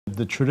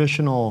the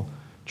traditional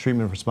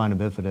treatment for spina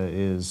bifida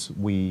is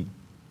we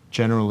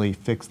generally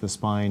fix the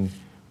spine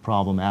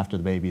problem after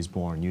the baby is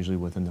born, usually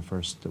within the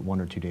first 1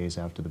 or 2 days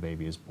after the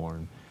baby is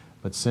born.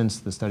 But since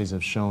the studies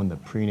have shown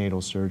that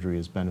prenatal surgery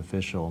is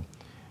beneficial,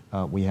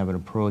 we have an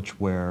approach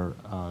where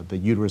the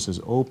uterus is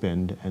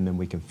opened and then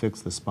we can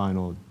fix the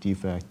spinal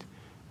defect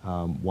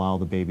while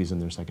the baby's in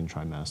their second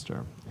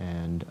trimester.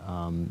 And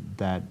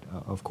that,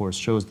 of course,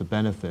 shows the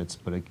benefits,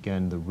 but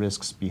again, the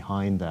risks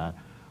behind that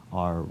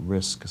are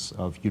risks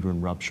of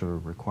uterine rupture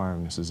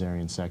requiring a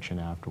cesarean section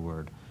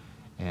afterward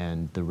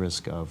and the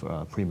risk of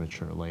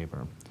premature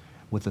labor.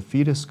 With the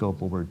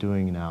Fetoscope, what we're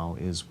doing now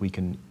is we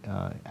can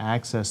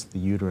access the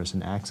uterus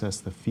and access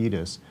the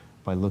fetus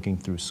by looking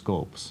through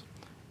scopes.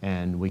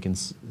 And we can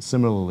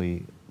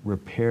similarly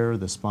repair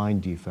the spine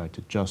defect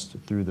just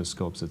through the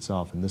scopes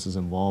itself. And this is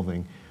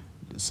involving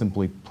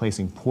simply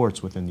placing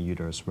ports within the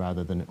uterus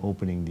rather than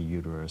opening the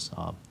uterus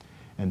up.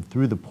 And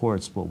through the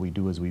ports, what we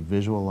do is we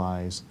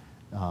visualize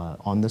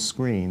on the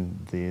screen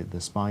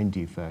the spine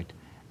defect,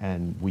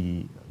 and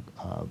we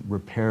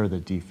repair the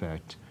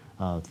defect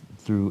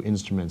through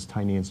instruments,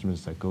 tiny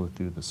instruments that go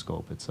through the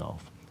scope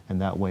itself.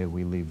 And that way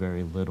we leave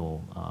very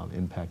little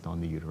impact on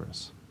the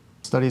uterus.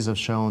 Studies have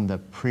shown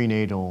that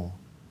prenatal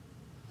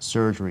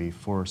surgery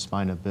for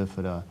spina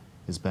bifida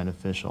is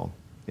beneficial.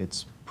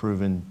 It's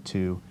proven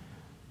to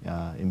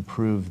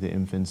improve the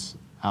infant's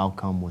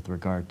outcome with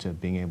regard to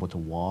being able to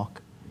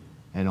walk,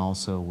 and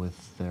also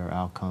with their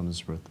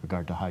outcomes with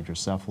regard to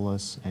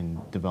hydrocephalus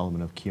and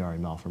development of Chiari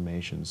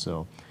malformation.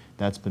 So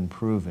that's been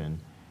proven.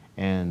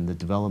 And the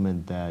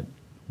development that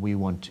we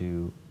want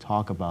to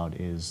talk about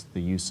is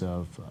the use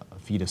of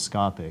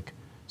fetoscopic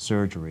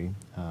surgery.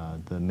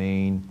 The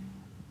main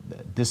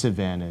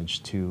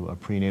disadvantage to a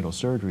prenatal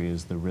surgery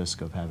is the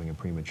risk of having a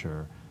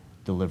premature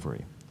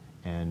delivery.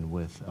 And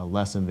with a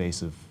less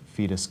invasive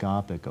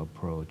fetoscopic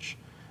approach,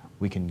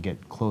 we can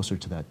get closer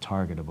to that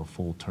target of a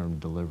full-term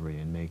delivery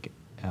and make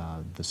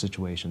the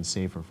situation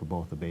safer for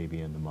both the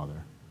baby and the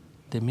mother.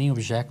 The main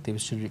objective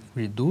is to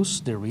reduce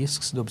the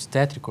risks, the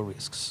obstetrical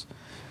risks.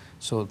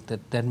 So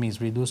that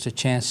means reduce the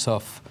chance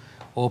of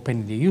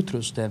opening the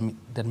uterus.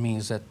 That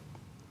means that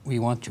we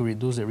want to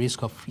reduce the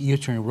risk of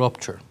uterine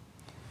rupture,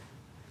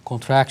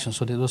 contraction,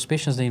 so that those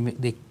patients, they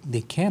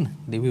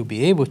will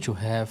be able to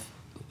have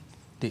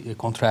the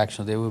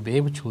contraction, they will be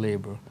able to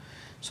labor,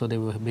 so they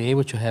will be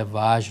able to have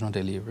vaginal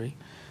delivery.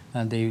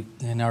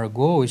 And our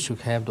goal is to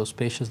have those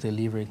patients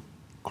delivering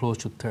close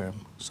to term.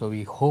 So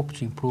we hope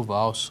to improve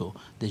also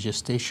the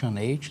gestation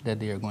age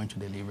that they are going to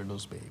deliver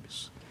those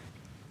babies.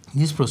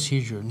 This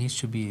procedure needs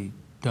to be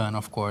done,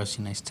 of course,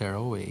 in a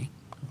sterile way,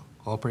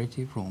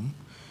 operative room.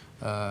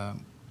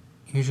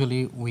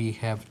 Usually we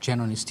have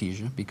general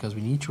anesthesia because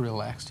we need to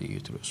relax the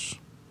uterus.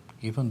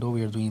 Even though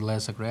we are doing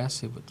less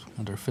aggressive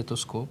under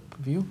fetoscopic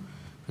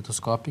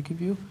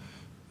view,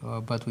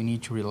 but we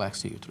need to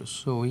relax the uterus.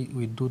 So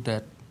we do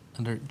that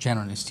under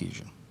general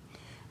anesthesia.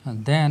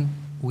 And then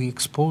we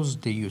expose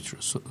the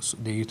uterus.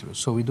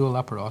 So we do a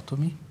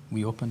laparotomy.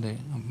 We open the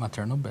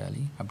maternal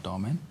belly,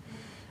 abdomen,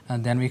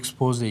 and then we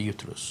expose the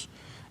uterus.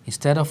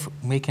 Instead of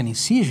making an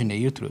incision in the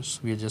uterus,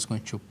 we are just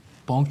going to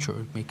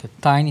puncture, make a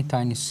tiny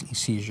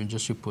incision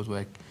just to put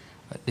like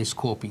the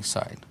scope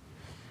inside.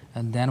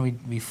 And then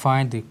we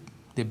find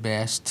the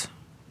best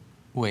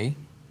way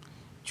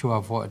to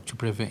avoid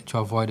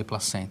the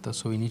placenta.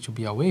 So we need to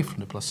be away from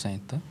the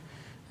placenta,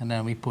 and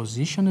then we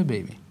position the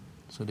baby,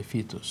 so the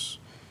fetus.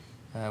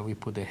 We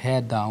put the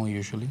head down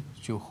usually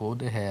to hold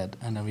the head,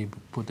 and then we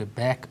put the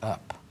back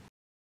up.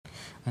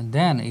 And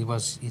then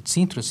it's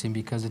interesting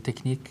because the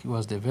technique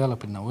was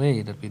developed in a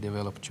way that we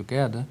developed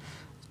together,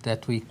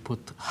 that we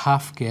put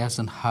half gas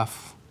and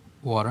half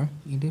water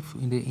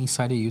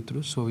inside the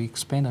uterus, so we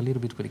expand a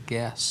little bit with the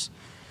gas.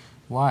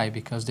 Why?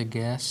 Because the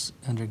gas,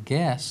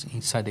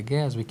 inside the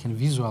gas, we can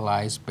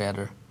visualize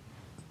better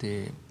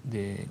the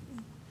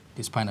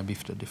spina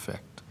bifida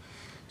defect.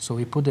 So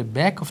we put the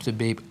back of the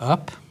baby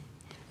up,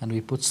 and we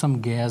put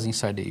some gas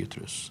inside the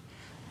uterus.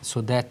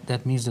 So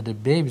that means that the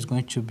baby is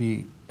going to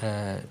be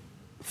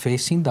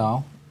facing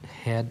down,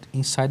 head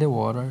inside the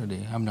water, the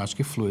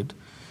amniotic fluid,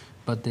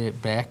 but the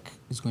back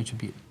is going to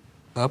be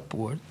up,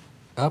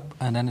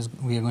 and then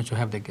we are going to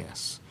have the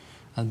gas.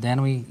 And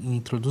then we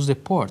introduce the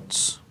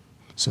ports.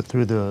 So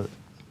through the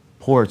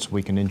ports,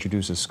 we can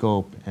introduce a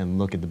scope and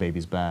look at the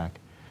baby's back.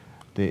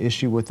 The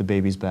issue with the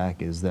baby's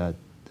back is that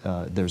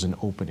there's an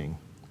opening.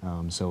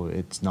 So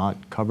it's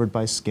not covered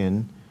by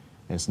skin,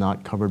 it's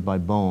not covered by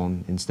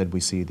bone. Instead,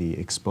 we see the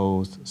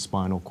exposed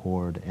spinal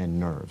cord and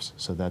nerves.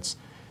 So that's,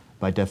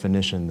 by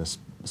definition, the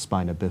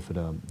spina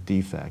bifida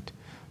defect.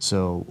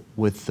 So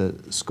with the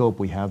scope,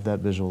 we have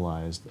that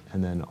visualized,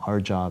 and then our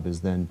job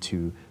is then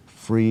to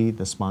free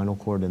the spinal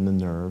cord and the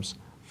nerves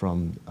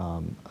from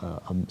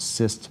a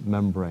cyst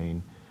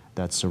membrane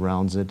that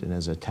surrounds it and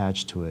is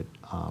attached to it,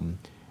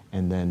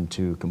 and then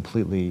to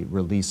completely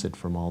release it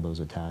from all those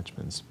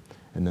attachments.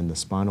 And then the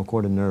spinal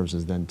cord and nerves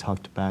is then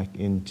tucked back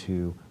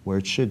into where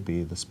it should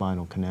be, the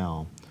spinal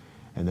canal.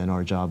 And then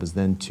our job is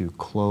then to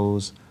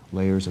close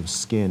layers of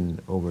skin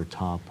over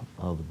top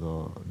of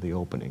the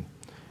opening.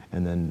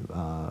 And then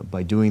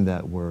by doing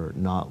that, we're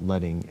not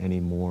letting any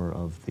more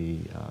of the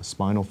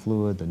spinal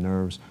fluid, the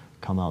nerves,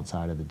 come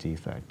outside of the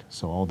defect.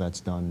 So all that's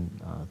done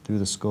through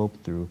the scope,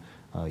 through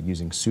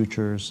using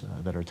sutures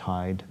that are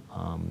tied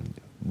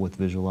with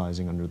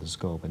visualizing under the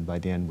scope. And by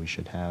the end, we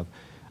should have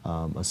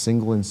a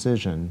single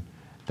incision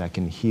that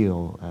can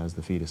heal as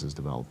the fetus is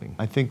developing.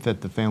 I think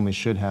that the family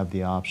should have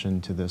the option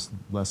to this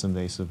less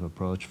invasive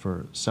approach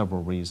for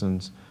several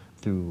reasons.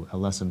 Through a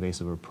less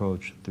invasive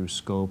approach, through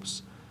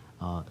scopes,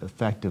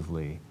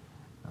 effectively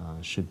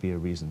should be a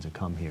reason to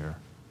come here.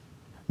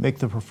 Make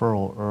the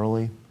referral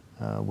early.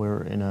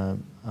 We're in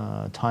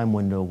a time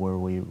window where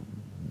we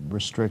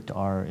restrict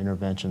our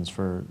interventions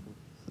for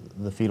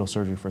the fetal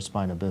surgery for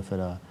spina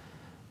bifida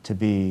to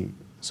be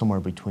somewhere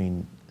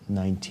between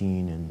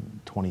 19 and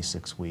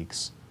 26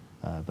 weeks,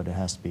 but it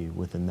has to be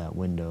within that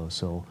window.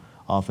 So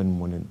often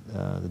when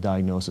the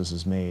diagnosis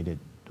is made, it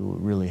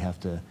really have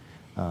to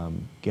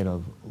get a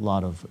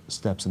lot of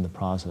steps in the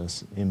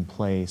process in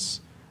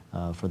place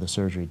for the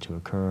surgery to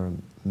occur.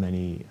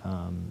 Many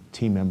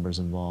team members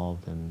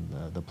involved,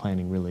 and the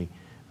planning really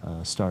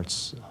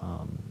starts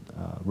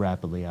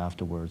rapidly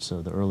afterwards.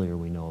 So the earlier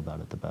we know about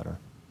it, the better.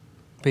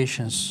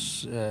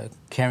 Patients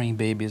carrying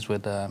babies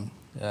with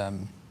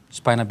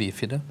spina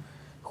bifida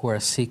who are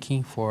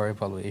seeking for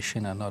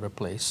evaluation in another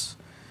place,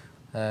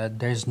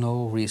 there's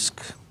no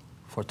risk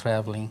for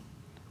traveling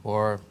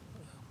or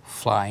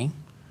flying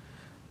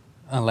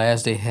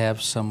unless they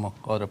have some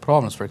other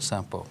problems, for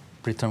example,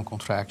 preterm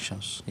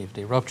contractions, if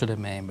they rupture the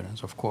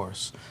membranes, of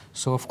course.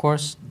 So, of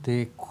course,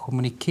 the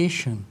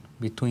communication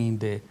between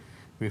the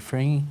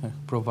referring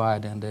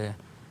provider and the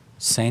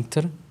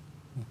center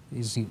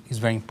is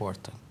very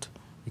important,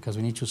 because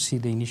we need to see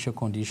the initial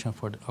condition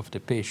of the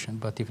patient.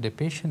 But if the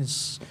patient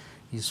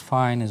is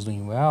fine, is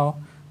doing well,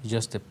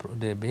 just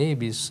the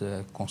baby is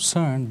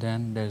concerned,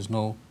 then there's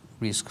no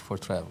risk for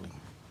traveling.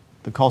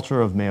 The culture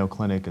of Mayo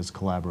Clinic is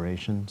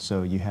collaboration,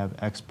 so you have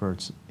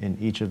experts in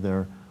each of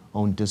their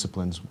own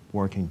disciplines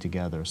working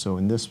together. So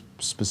in this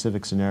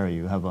specific scenario,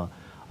 you have a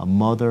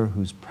mother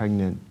who's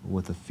pregnant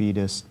with a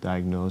fetus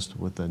diagnosed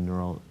with a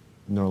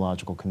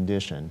neurological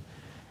condition,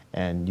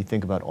 and you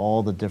think about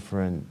all the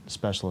different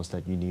specialists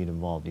that you need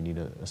involved. You need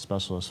a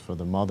specialist for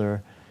the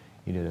mother,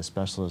 you need a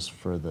specialist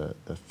for the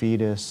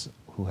fetus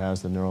who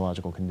has the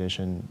neurological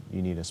condition,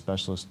 you need a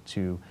specialist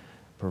to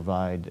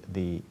provide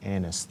the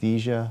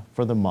anesthesia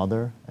for the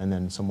mother, and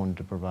then someone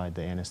to provide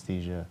the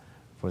anesthesia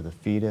for the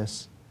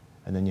fetus.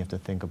 And then you have to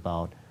think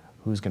about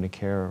who's going to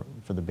care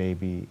for the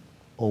baby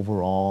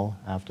overall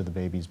after the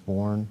baby's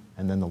born,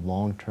 and then the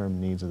long-term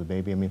needs of the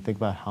baby. I mean, think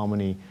about how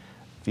many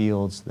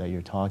fields that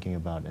you're talking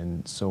about,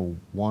 and so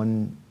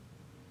one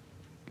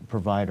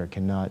provider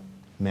cannot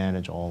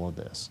manage all of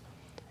this.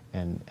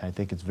 And I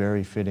think it's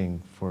very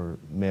fitting for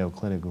Mayo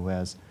Clinic, who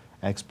has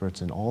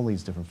experts in all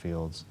these different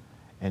fields,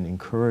 and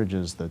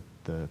encourages the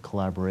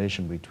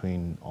collaboration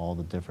between all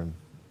the different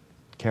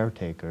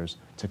caretakers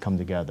to come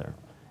together.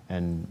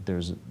 And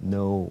there's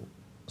no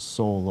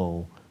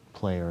solo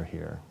player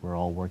here. We're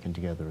all working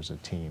together as a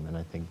team, and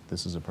I think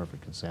this is a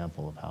perfect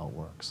example of how it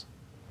works.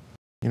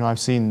 You know, I've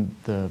seen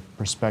the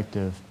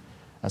perspective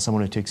as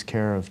someone who takes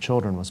care of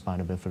children with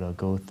spina bifida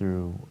go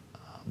through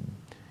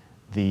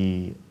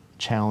the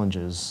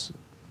challenges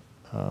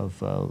of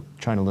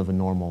trying to live a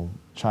normal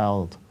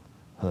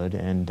childhood,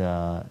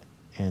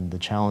 and the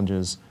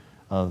challenges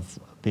of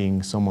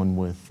being someone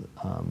with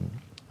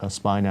a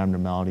spine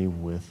abnormality,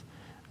 with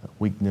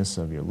weakness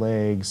of your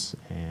legs,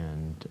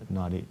 and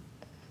not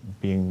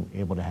being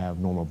able to have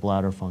normal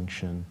bladder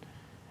function,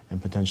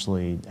 and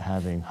potentially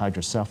having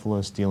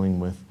hydrocephalus, dealing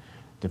with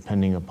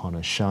depending upon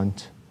a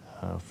shunt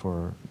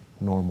for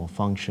normal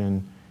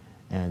function,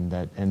 and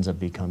that ends up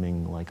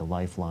becoming like a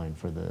lifeline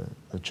for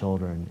the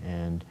children.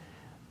 And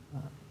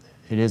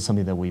it is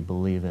something that we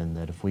believe in,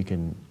 that if we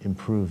can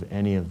improve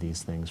any of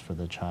these things for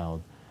the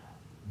child,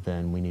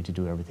 then we need to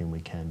do everything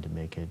we can to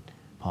make it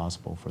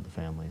possible for the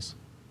families.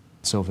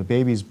 So if a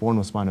baby is born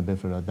with spina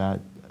bifida, that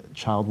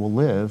child will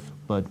live,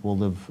 but will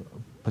live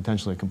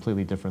potentially a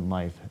completely different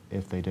life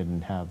if they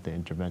didn't have the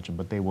intervention,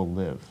 but they will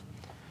live.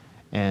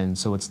 And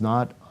so it's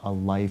not a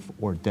life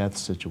or death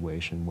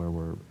situation where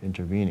we're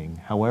intervening.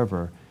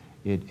 However,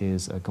 it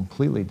is a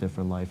completely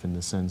different life in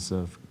the sense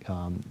of,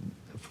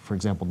 for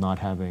example, not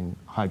having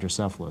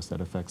hydrocephalus that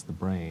affects the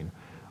brain,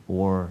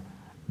 or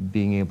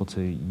being able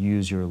to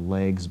use your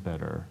legs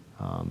better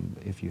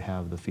if you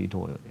have the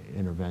fetal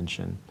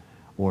intervention,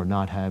 or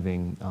not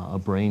having a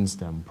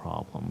brainstem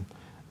problem.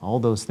 All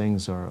those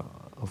things are,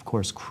 of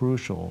course,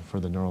 crucial for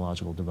the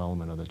neurological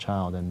development of the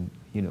child. And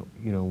you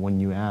know, when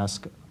you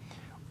ask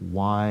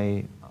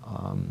why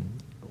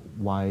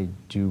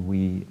do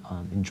we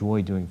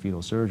enjoy doing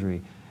fetal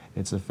surgery,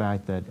 it's the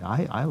fact that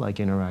I like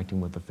interacting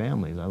with the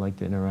families. I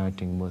like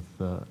interacting with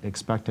the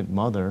expectant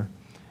mother,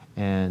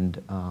 and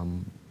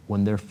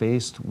when they're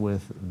faced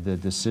with the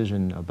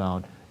decision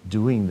about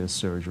doing this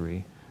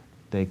surgery,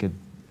 they could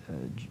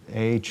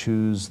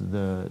choose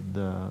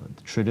the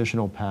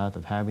traditional path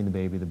of having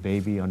the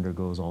baby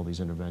undergoes all these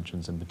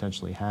interventions and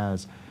potentially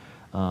has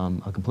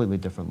a completely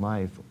different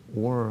life,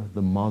 or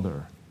the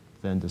mother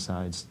then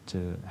decides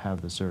to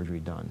have the surgery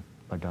done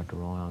by Dr.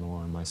 Royan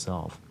or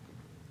myself.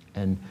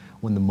 And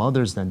when the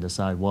mothers then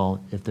decide,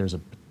 well, if there's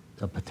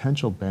a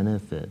potential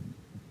benefit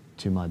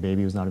to my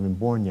baby who's not even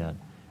born yet,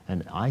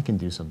 and I can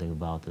do something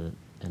about it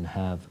and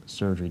have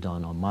surgery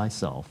done on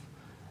myself,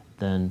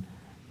 then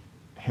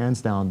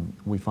hands down,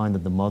 we find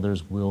that the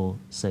mothers will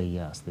say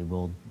yes. They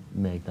will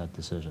make that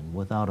decision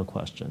without a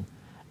question.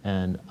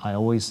 And I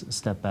always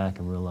step back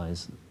and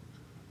realize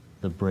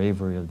the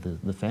bravery of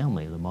the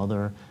family, the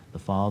mother, the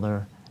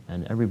father,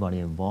 and everybody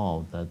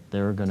involved, that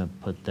they're going to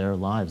put their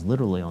lives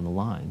literally on the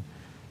line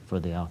for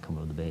the outcome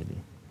of the baby.